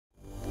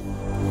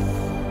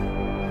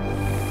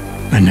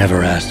I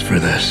never asked for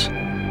this.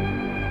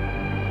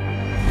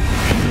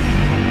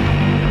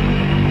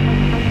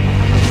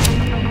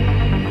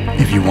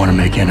 If you want to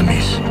make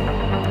enemies,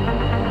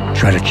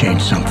 try to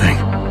change something.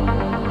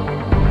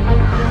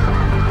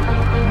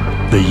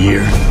 The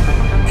year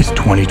is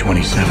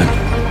 2027.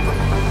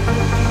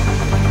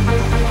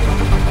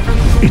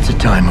 It's a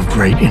time of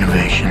great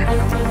innovation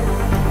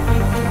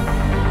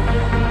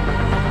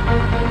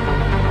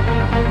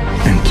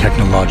and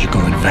technological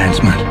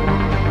advancement.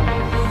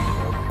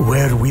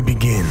 Where we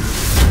begin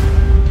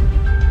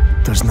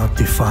does not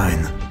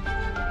define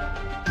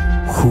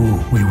who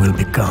we will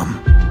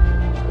become.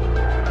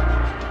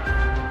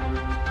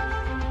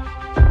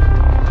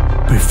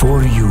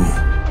 Before you,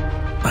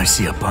 I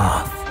see a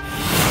path.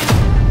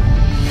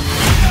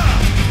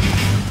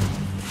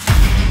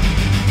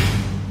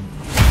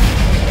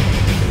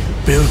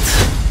 Built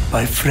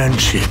by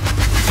friendship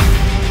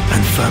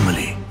and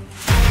family,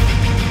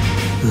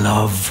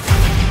 love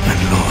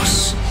and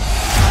loss,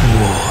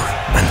 war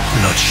and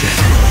bloodshed.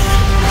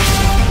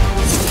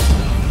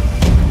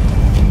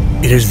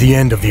 It is the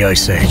end of the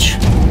Ice Age,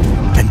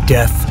 and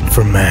death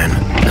for man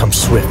comes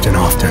swift and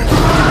often.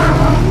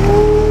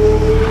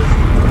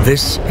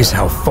 This is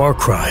how Far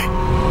Cry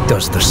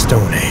does the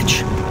Stone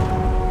Age.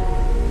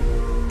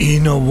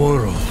 In a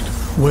world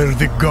where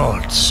the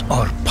gods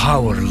are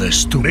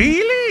powerless to...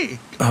 Really?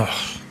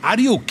 Are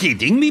you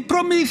kidding me,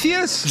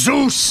 Prometheus?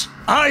 Zeus!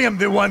 I am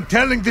the one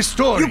telling the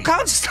story! You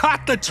can't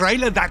start the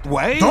trailer that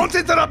way! Don't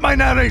interrupt my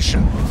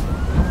narration!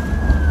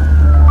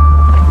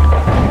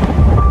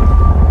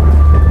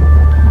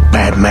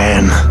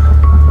 Batman,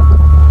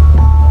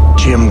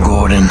 Jim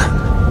Gordon,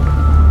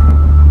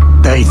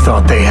 they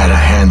thought they had a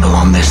handle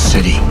on this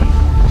city.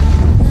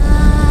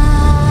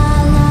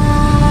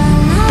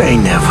 They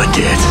never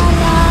did.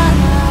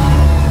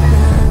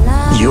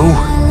 You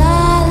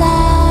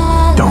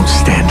don't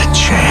stand a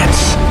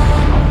chance.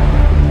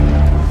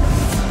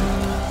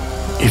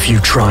 If you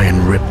try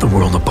and rip the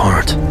world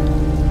apart,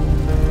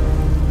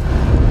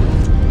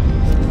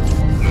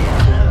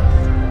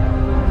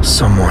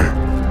 someone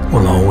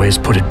will always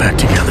put it back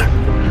together.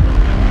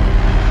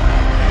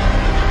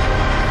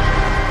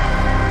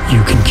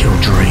 You can kill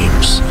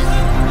dreams.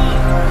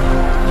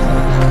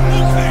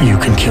 You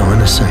can kill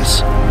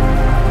innocence.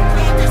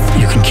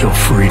 You can kill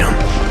freedom.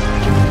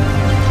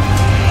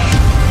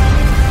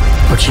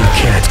 But you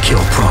can't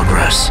kill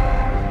progress.